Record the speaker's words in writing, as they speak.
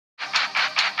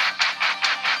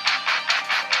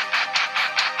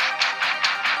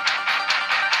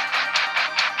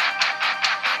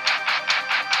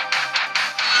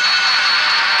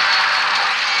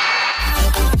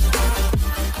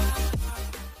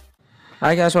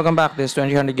Hi guys, welcome back. This is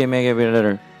 2000 Game Mega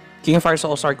Visitor, King of Fighters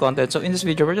All-Star content. So in this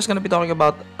video, we're just gonna be talking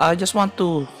about. I just want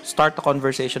to start a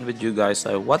conversation with you guys.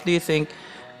 What do you think?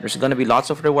 There's gonna be lots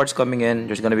of rewards coming in.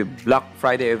 There's gonna be Black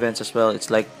Friday events as well.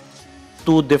 It's like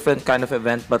two different kind of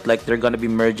event, but like they're gonna be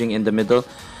merging in the middle.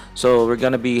 So we're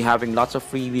gonna be having lots of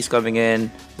freebies coming in.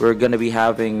 We're gonna be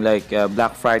having like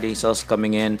Black Friday sales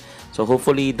coming in. So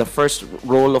hopefully the first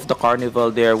roll of the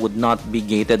carnival there would not be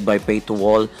gated by pay to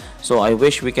wall. So I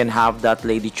wish we can have that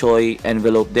Lady Choi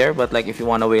envelope there. But like if you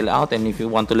want to whale out and if you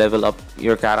want to level up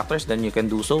your characters, then you can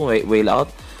do so, whale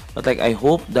out. But like I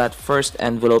hope that first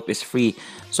envelope is free.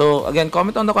 So again,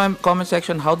 comment on the comment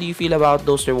section. How do you feel about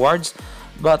those rewards?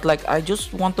 But like I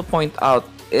just want to point out,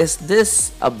 is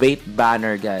this a bait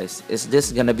banner, guys? Is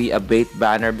this gonna be a bait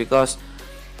banner? Because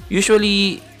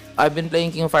usually I've been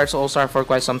playing King of Fighters All-Star for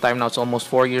quite some time now. It's almost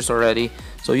 4 years already.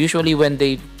 So usually when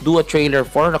they do a trailer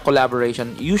for a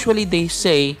collaboration, usually they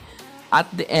say at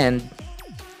the end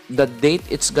the date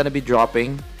it's gonna be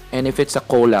dropping, and if it's a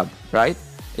collab, right?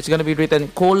 It's gonna be written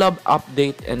collab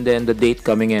update and then the date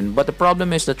coming in. But the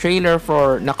problem is the trailer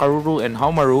for Nakaruru and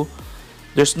Haumaru,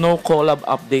 there's no collab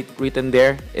update written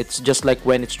there. It's just like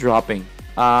when it's dropping.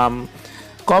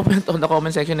 Comment on the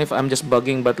comment section if I'm just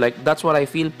bugging, but like that's what I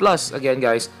feel. Plus again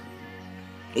guys,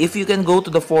 if you can go to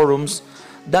the forums,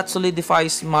 that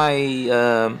solidifies my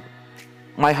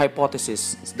my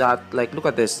hypothesis that like look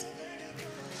at this.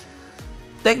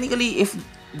 Technically if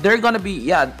they're gonna be,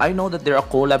 yeah, I know that they're a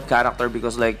collab character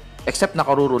because like except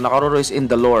Nakaruru is in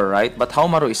the lore, right? But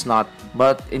Haumaru is not.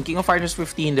 But in King of Fighters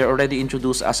 15 they're already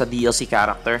introduced as a DLC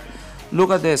character.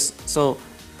 Look at this. So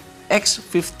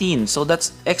X15, so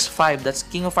that's X5, that's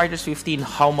King of Fighters 15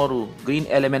 Haumaru, green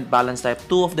element balance type.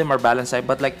 Two of them are balance type,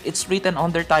 but like it's written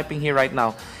on their typing here right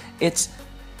now, it's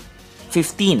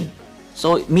 15.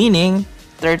 So meaning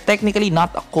they're technically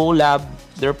not a collab,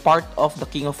 they're part of the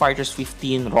King of Fighters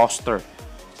 15 roster.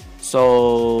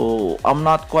 So I'm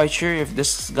not quite sure if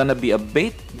this is gonna be a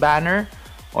bait banner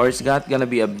or it's not gonna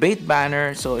be a bait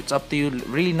banner. So it's up to you.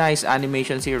 Really nice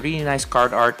animations here, really nice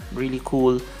card art, really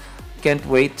cool. Can't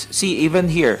wait. See, even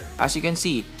here, as you can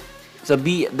see,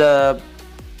 the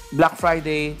Black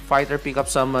Friday fighter pickup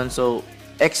summon. So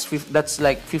that's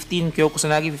like 15 Kyoko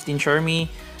Kusanagi, 15 Shermie.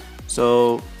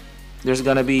 So there's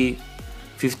gonna be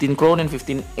 15 Cronin,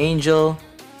 15 Angel.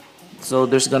 So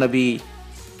there's gonna be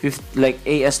like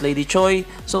AS Lady Choi.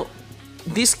 So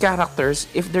these characters,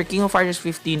 if they're King of Fighters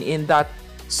 15 in that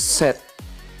set,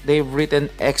 they've written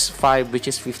X5, which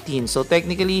is 15. So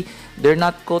technically they're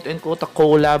not quote-unquote a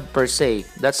collab per se.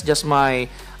 That's just my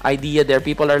idea there.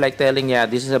 People are like telling, yeah,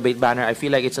 this is a bait banner. I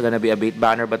feel like it's gonna be a bait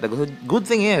banner. But the good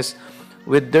thing is,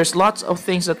 there's lots of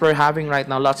things that we're having right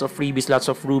now, lots of freebies, lots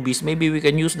of rubies. Maybe we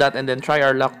can use that and then try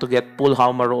our luck to get pull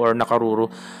Haumaru or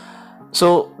Nakaruru.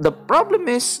 So the problem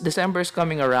is December is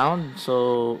coming around,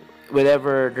 so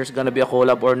whether there's gonna be a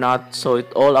collab or not, so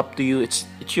it's all up to you. It's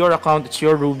your account, it's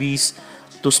your rubies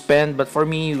to spend. But for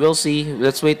me, we'll see.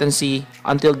 Let's wait and see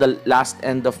until the last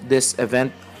end of this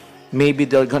event. Maybe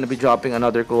they're gonna be dropping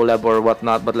another collab or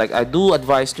whatnot. But like I do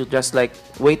advise to just like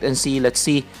wait and see. Let's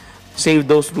see. Save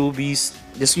those rubies.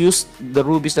 Just use the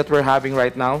rubies that we're having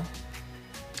right now,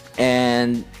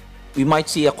 and we might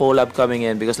see a collab coming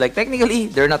in because like technically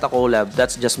they're not a collab.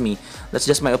 That's just me. That's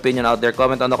just my opinion out there.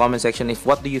 Comment on the comment section if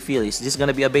what do you feel? Is this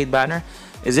gonna be a bait banner?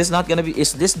 Is this not gonna be?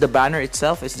 Is this the banner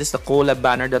itself? Is this the collab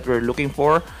banner that we're looking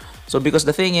for? So because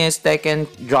the thing is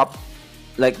Tekken dropped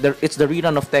like it's the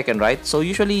rerun of Tekken, right? So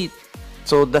usually,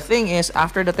 so the thing is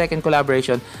after the Tekken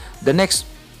collaboration, the next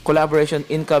collaboration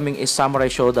incoming is Samurai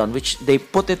Showdown, which they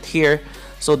put it here.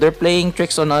 So they're playing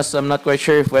tricks on us. I'm not quite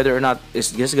sure if whether or not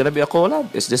is this gonna be a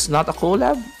collab. Is this not a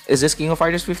collab? Is this King of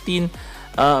Fighters 15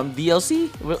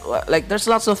 DLC? Like there's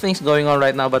lots of things going on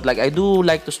right now, but like I do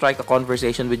like to strike a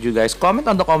conversation with you guys. Comment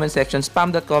on the comment section,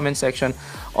 spam that comment section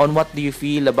on what do you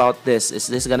feel about this. Is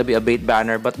this gonna be a bait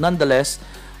banner? But nonetheless,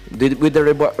 with the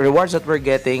rewards that we're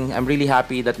getting, I'm really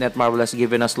happy that Netmarble has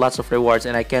given us lots of rewards,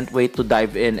 and I can't wait to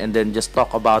dive in and then just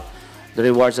talk about the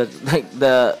rewards that like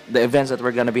the events that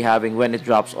we're gonna be having when it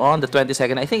drops on the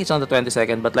 22nd. I think it's on the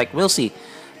 22nd, but like we'll see.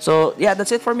 So yeah,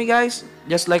 that's it for me guys.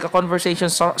 Just like a conversation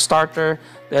starter,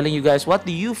 telling you guys what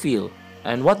do you feel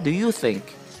and what do you think.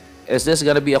 Is this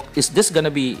gonna be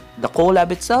the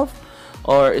collab itself,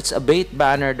 or it's a bait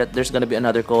banner that there's gonna be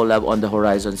another collab on the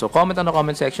horizon? So comment on the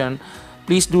comment section.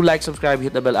 Please do like, subscribe,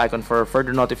 hit the bell icon for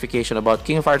further notification about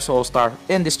King of Fighters All-Star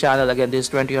in this channel. Again, this is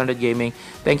 2000 Gaming.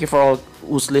 Thank you for all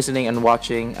who's listening and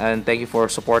watching, and thank you for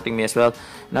supporting me as well.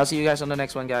 And I'll see you guys on the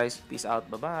next one, guys. Peace out.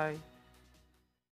 Bye-bye.